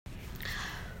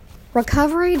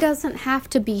recovery doesn't have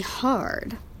to be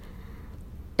hard.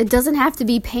 It doesn't have to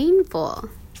be painful.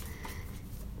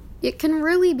 It can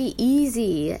really be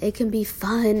easy. It can be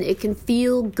fun. It can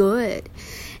feel good.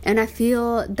 And I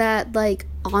feel that, like,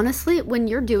 honestly, when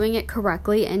you're doing it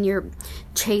correctly and you're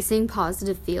chasing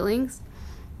positive feelings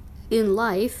in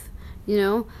life, you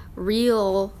know,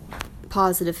 real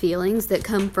positive feelings that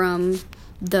come from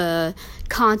the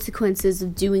consequences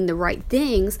of doing the right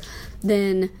things,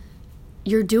 then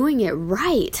you're doing it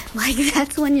right. Like,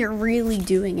 that's when you're really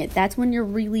doing it. That's when you're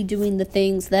really doing the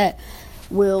things that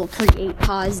will create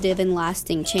positive and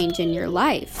lasting change in your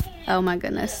life. Oh my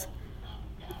goodness.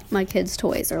 My kids'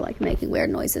 toys are like making weird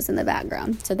noises in the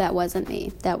background. So that wasn't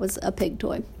me. That was a pig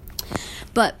toy.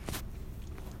 But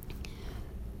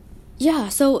yeah,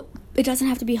 so it doesn't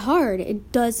have to be hard.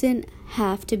 It doesn't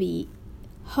have to be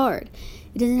hard.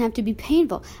 It doesn't have to be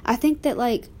painful. I think that,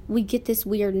 like, we get this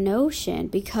weird notion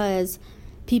because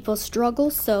people struggle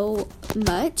so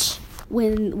much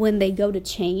when they go to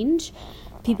change.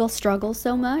 People struggle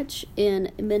so much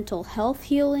in mental health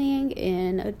healing,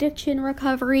 in addiction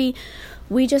recovery.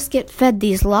 We just get fed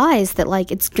these lies that,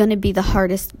 like, it's going to be the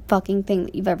hardest fucking thing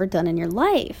that you've ever done in your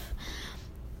life.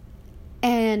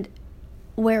 And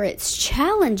where it's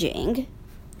challenging,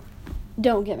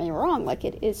 don't get me wrong, like,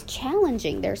 it is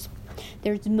challenging. There's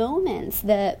moments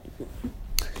that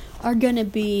are going to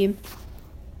be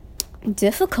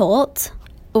difficult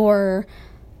or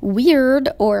weird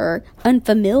or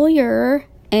unfamiliar,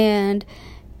 and,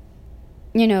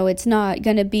 you know, it's not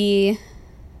going to be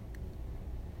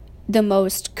the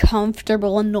most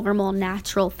comfortable and normal,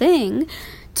 natural thing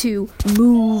to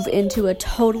move into a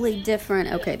totally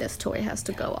different, okay, this toy has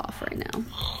to go off right now,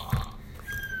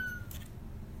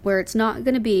 where it's not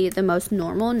going to be the most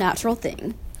normal, natural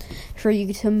thing for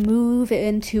you to move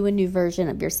into a new version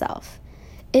of yourself.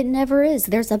 It never is.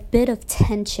 There's a bit of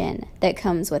tension that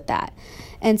comes with that.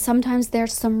 And sometimes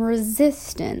there's some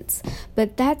resistance.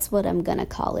 But that's what I'm going to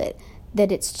call it.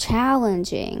 That it's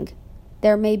challenging.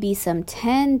 There may be some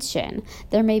tension.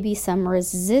 There may be some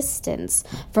resistance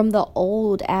from the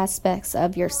old aspects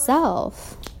of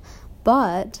yourself.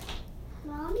 But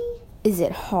Mommy? Is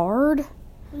it hard?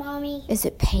 Mommy? Is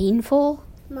it painful?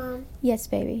 Mom? Yes,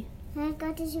 baby. I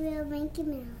got this real Mickey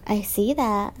Mouse. I see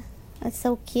that. That's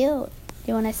so cute. Do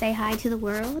you want to say hi to the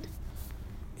world?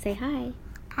 Say hi.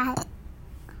 Hi.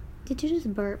 Did you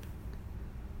just burp?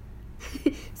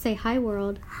 Say hi,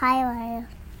 world. Hi, world.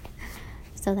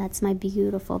 So that's my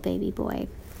beautiful baby boy.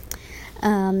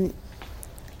 And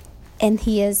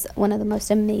he is one of the most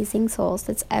amazing souls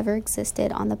that's ever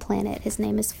existed on the planet. His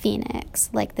name is Phoenix,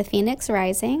 like the Phoenix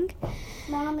Rising.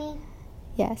 Mommy?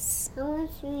 Yes. I want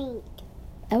a drink.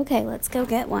 Okay, let's go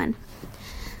get one.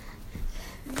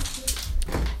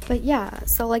 But yeah,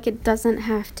 so, like, it doesn't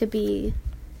have to be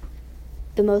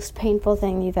the most painful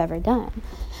thing you've ever done.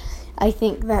 I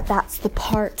think that that's the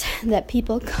part that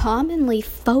people commonly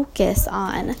focus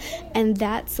on, and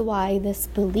that's why this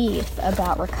belief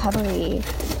about recovery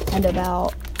and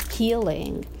about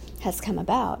healing has come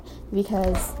about,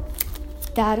 because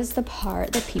that is the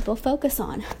part that people focus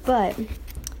on. But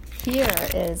here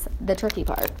is the tricky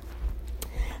part.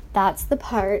 That's the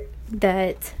part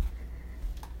that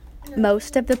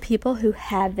most of the people who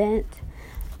haven't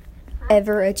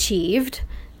ever achieved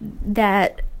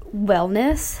that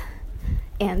wellness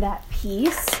and that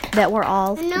peace that we're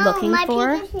all looking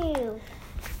for,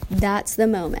 that's the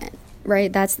moment,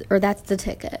 right? That's the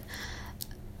ticket.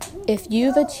 If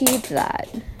you've achieved that,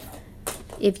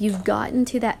 if you've gotten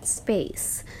to that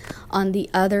space on the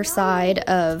other side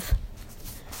of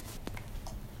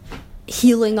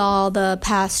healing all the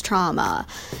past trauma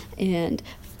and,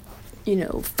 you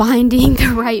know, finding the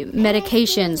right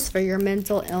medications for your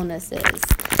mental illnesses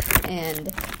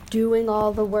and doing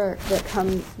all the work that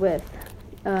comes with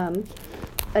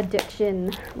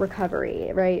addiction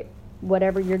recovery, right?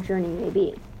 Whatever your journey may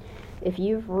be. If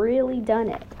you've really done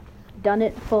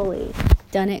it fully,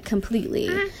 done it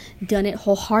completely, done it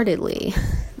wholeheartedly,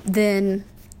 then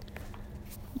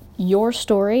your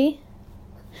story,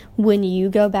 when you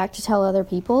go back to tell other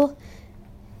people,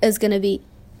 is going to be,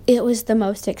 it was the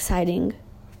most exciting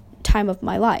time of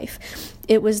my life.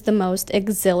 It was the most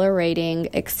exhilarating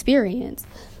experience.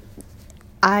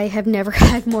 I have never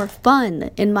had more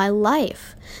fun in my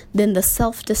life than the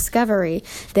self-discovery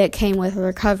that came with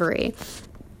recovery.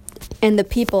 And the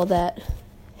people that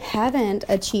haven't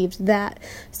achieved that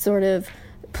sort of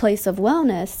place of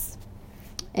wellness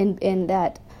and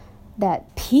that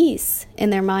peace in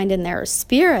their mind and their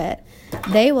spirit,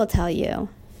 they will tell you,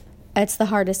 it's the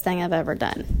hardest thing I've ever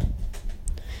done.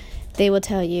 They will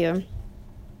tell you,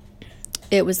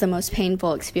 it was the most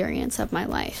painful experience of my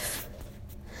life.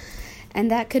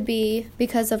 And that could be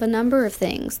because of a number of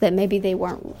things, that maybe they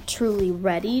weren't truly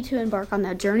ready to embark on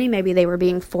that journey. Maybe they were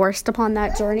being forced upon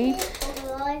that journey,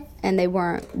 and they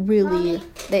weren't really,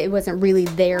 it wasn't really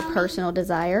their personal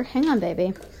desire. Hang on,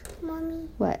 baby. Mommy.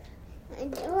 What?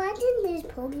 What is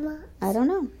this Pokemon? I don't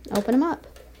know. Open them up.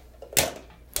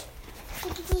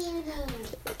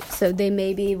 So they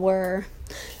maybe were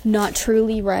not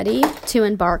truly ready to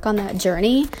embark on that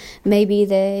journey. Maybe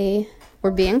they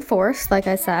were being forced, like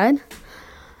I said.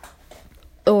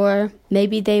 Or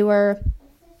maybe they were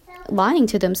lying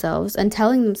to themselves and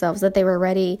telling themselves that they were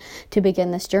ready to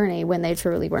begin this journey when they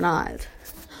truly were not.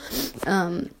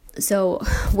 So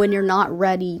when you're not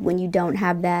ready, when you don't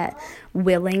have that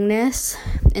willingness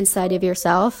inside of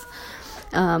yourself,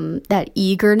 that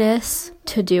eagerness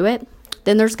to do it,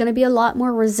 then there's going to be a lot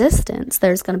more resistance.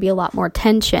 There's going to be a lot more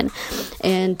tension.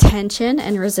 And tension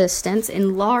and resistance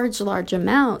in large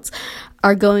amounts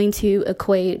are going to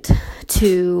equate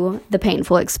to the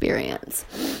painful experience.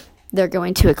 They're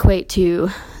going to equate to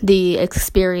the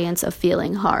experience of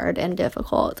feeling hard and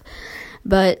difficult.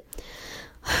 But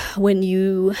when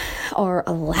you are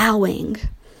allowing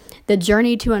the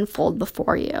journey to unfold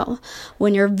before you,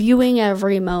 when you're viewing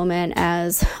every moment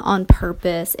as on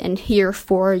purpose and here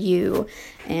for you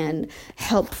and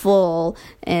helpful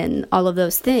and all of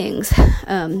those things,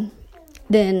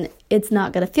 then it's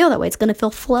not going to feel that way. It's going to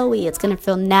feel flowy. It's going to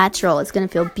feel natural. It's going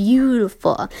to feel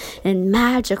beautiful and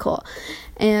magical.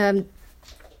 And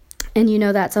you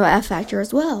know, that's a F factor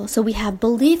as well. So we have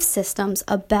belief systems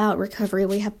about recovery.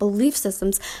 We have belief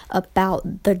systems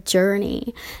about the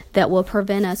journey that will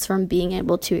prevent us from being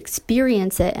able to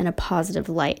experience it in a positive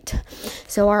light.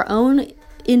 So our own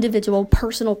individual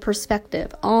personal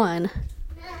perspective on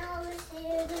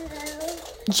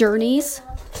journeys,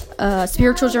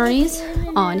 spiritual journeys,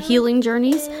 on healing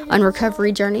journeys, on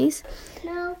recovery journeys,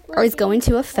 is going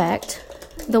to affect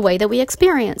the way that we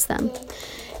experience them.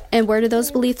 And where do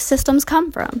those belief systems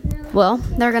come from? Well,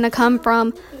 they're going to come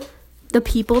from the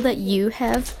people that you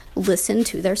have listened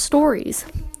to their stories.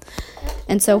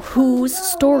 And so whose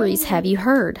stories have you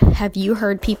heard? Have you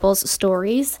heard people's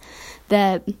stories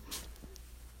that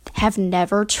have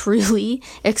never truly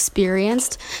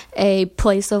experienced a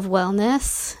place of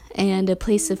wellness and a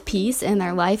place of peace in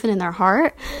their life and in their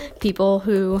heart? People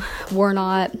who were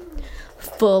not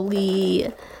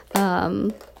fully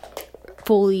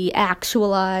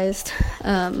actualized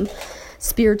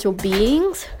spiritual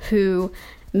beings who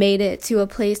made it to a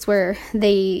place where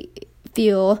they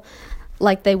feel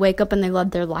like they wake up and they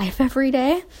love their life every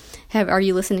day. Are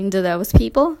you listening to those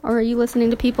people? Or are you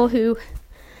listening to people who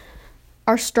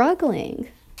are struggling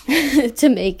to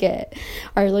make it?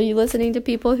 Are you listening to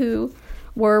people who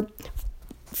were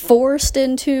forced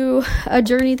into a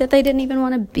journey that they didn't even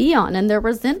want to be on, and they're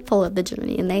resentful of the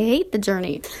journey and they hate the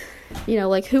journey? You know,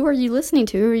 like, who are you listening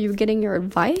to? Who are you getting your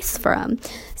advice from?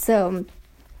 So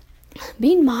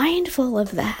be mindful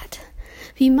of that.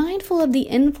 Be mindful of the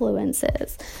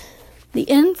influences. The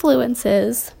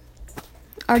influences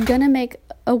are going to make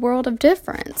a world of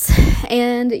difference.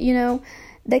 And, you know,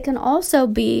 they can also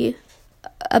be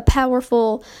a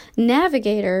powerful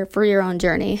navigator for your own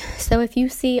journey. So if you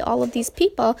see all of these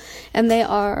people and they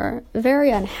are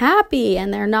very unhappy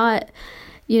and they're not,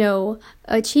 you know,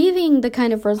 achieving the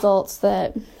kind of results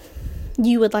that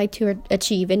you would like to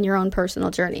achieve in your own personal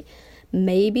journey,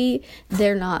 maybe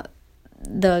they're not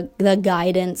the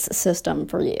guidance system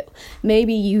for you.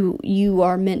 Maybe you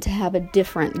are meant to have a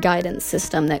different guidance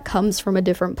system that comes from a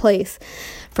different place,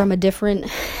 from a different,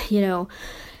 you know,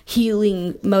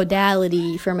 healing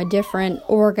modality, from a different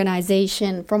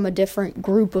organization, from a different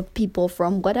group of people,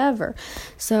 from whatever.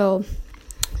 So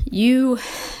you,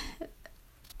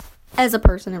 as a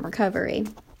person in recovery,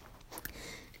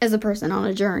 as a person on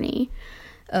a journey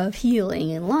of healing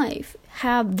in life,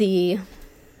 have the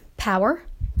power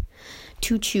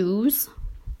to choose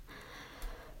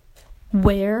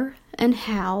where and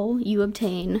how you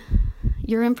obtain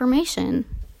your information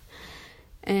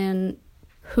and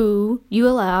who you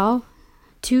allow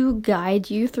to guide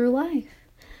you through life.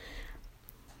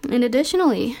 And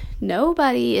additionally,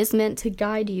 nobody is meant to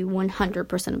guide you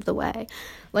 100% of the way.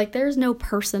 Like, there's no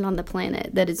person on the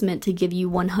planet that is meant to give you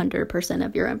 100%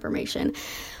 of your information.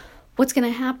 What's going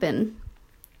to happen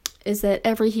is that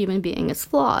every human being is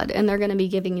flawed, and they're going to be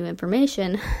giving you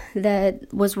information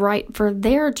that was right for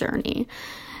their journey.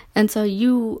 And so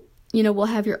you will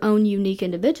have your own unique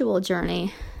individual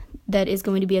journey that is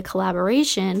going to be a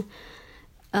collaboration,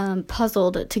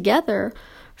 puzzled together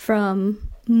from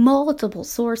multiple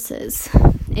sources,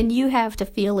 and you have to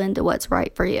feel into what's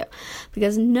right for you,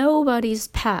 because nobody's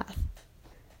path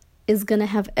is going to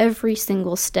have every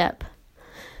single step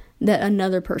that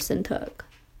another person took,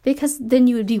 because then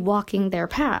you would be walking their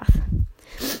path.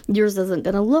 Yours isn't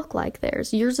going to look like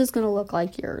theirs. Yours is going to look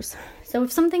like yours. So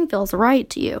if something feels right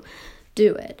to you,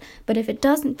 do it. But if it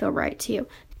doesn't feel right to you,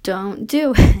 don't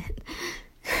do it.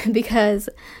 Because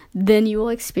then you will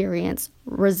experience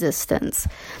resistance.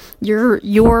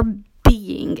 Your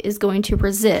being is going to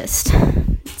resist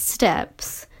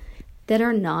steps that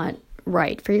are not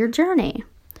right for your journey.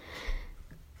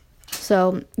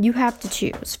 So you have to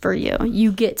choose for you.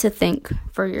 You get to think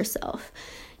for yourself.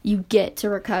 You get to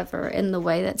recover in the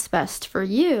way that's best for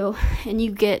you, and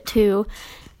you get to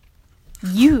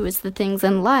use the things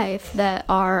in life that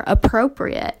are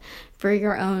appropriate for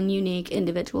your own unique,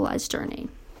 individualized journey.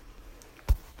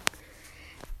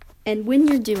 And when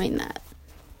you're doing that,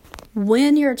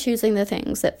 when you're choosing the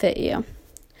things that fit you,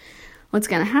 what's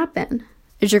going to happen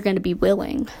is you're going to be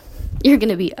willing. You're going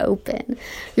to be open.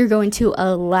 You're going to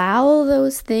allow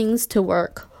those things to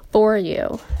work for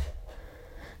you.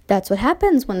 That's what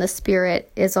happens when the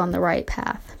spirit is on the right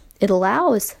path. It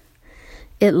allows.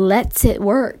 It lets it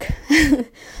work.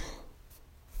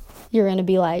 You're going to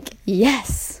be like,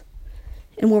 yes.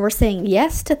 And when we're saying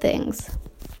yes to things,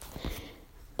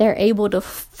 they're able to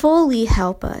fully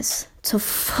help us,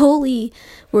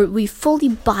 we fully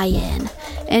buy in,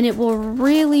 and it will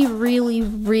really, really,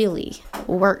 really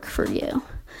work for you.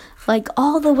 Like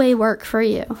all the way work for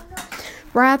you.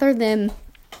 Rather than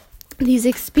these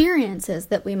experiences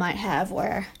that we might have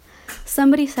where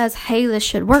somebody says, hey, this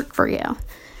should work for you.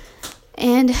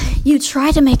 And you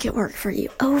try to make it work for you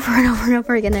over and over and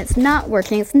over again. It's not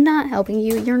working. It's not helping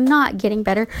you. You're not getting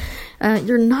better.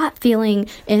 You're not feeling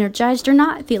energized. You're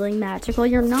not feeling magical.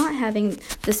 You're not having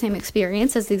the same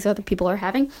experience as these other people are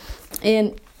having.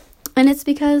 And it's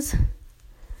because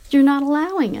you're not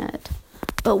allowing it.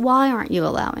 But why aren't you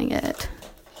allowing it?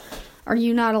 Are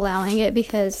you not allowing it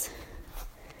because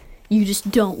you just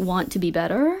don't want to be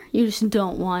better? You just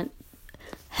don't want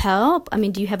help? I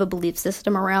mean, do you have a belief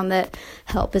system around that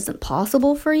help isn't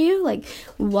possible for you? Like,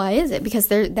 why is it? Because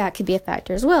that could be a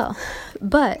factor as well.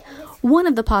 But one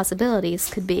of the possibilities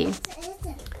could be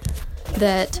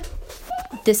that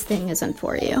this thing isn't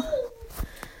for you.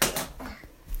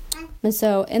 And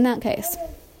so, in that case,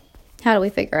 how do we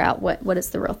figure out what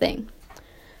is the real thing?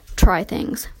 Try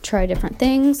things. Try different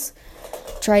things.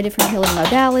 Try different healing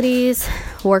modalities.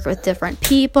 Work with different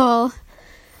people.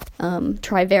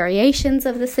 Try variations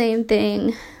of the same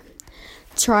thing.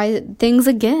 Try things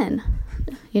again.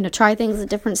 Try things at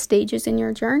different stages in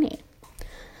your journey.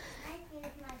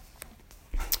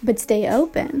 But stay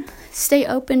open. Stay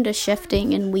open to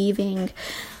shifting and weaving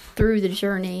through the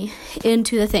journey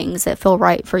into the things that feel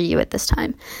right for you at this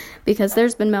time. Because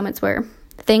there's been moments where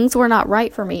things were not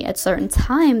right for me at certain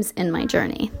times in my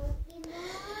journey.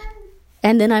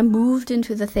 And then I moved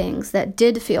into the things that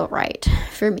did feel right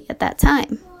for me at that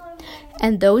time.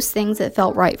 And those things that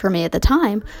felt right for me at the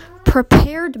time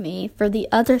prepared me for the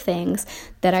other things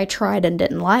that I tried and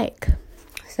didn't like.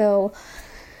 So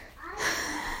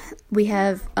we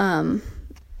have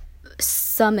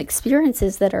some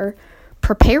experiences that are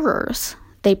preparers.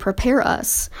 They prepare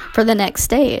us for the next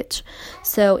stage.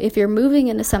 So if you're moving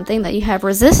into something that you have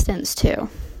resistance to,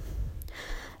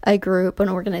 a group, an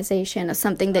organization,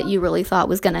 something that you really thought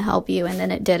was going to help you and then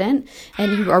it didn't,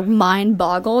 and you are mind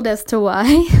boggled as to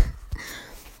why,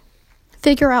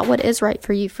 figure out what is right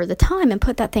for you for the time and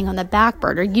put that thing on the back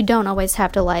burner. You don't always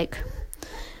have to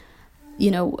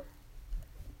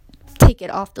take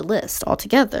it off the list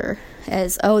altogether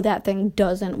as, oh, that thing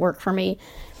doesn't work for me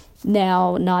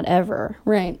now, not ever,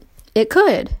 right? It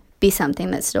could be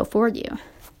something that's still for you,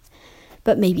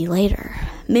 but maybe later,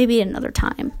 maybe another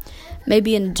time,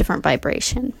 maybe in a different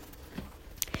vibration.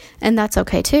 And that's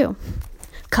okay too.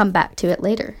 Come back to it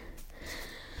later.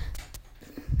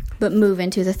 But move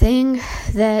into the thing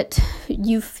that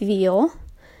you feel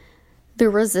the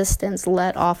resistance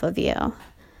let off of you.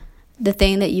 The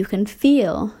thing that you can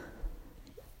feel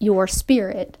your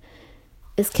spirit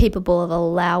is capable of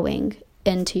allowing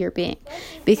into your being.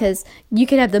 Because you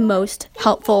could have the most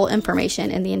helpful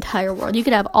information in the entire world. You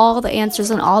could have all the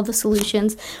answers and all the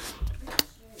solutions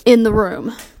in the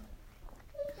room.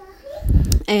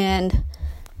 And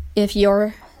if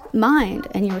your mind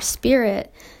and your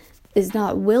spirit is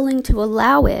not willing to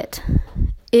allow it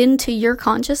into your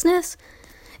consciousness,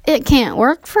 it can't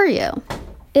work for you.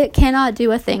 It cannot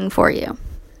do a thing for you.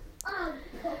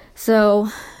 So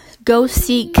go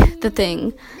seek the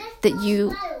thing that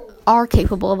you are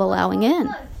capable of allowing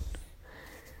in.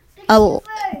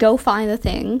 Go find the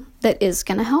thing that is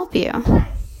going to help you.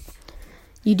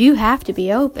 You do have to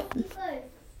be open.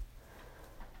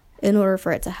 in order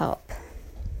for it to help.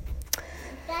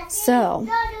 So,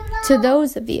 to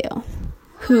those of you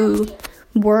who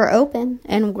were open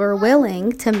and were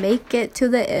willing to make it to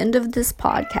the end of this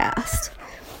podcast,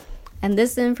 and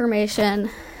this information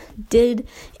did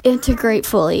integrate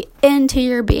fully into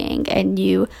your being, and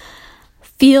you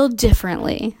feel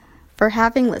differently for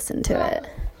having listened to it,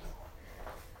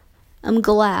 I'm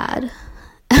glad,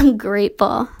 I'm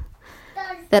grateful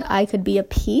that I could be a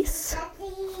piece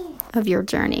of your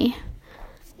journey.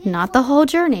 Not the whole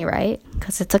journey, right?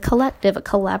 Because it's a collective, a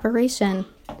collaboration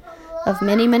of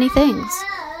many, many things.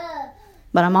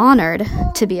 But I'm honored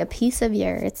to be a piece of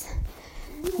yours.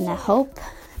 And I hope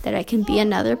that I can be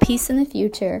another piece in the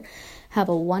future. Have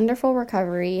a wonderful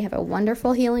recovery. Have a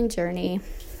wonderful healing journey.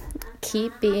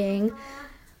 Keep being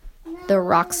the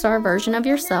rock star version of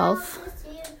yourself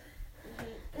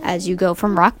as you go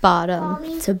from rock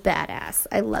bottom to badass.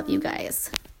 I love you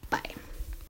guys. Bye.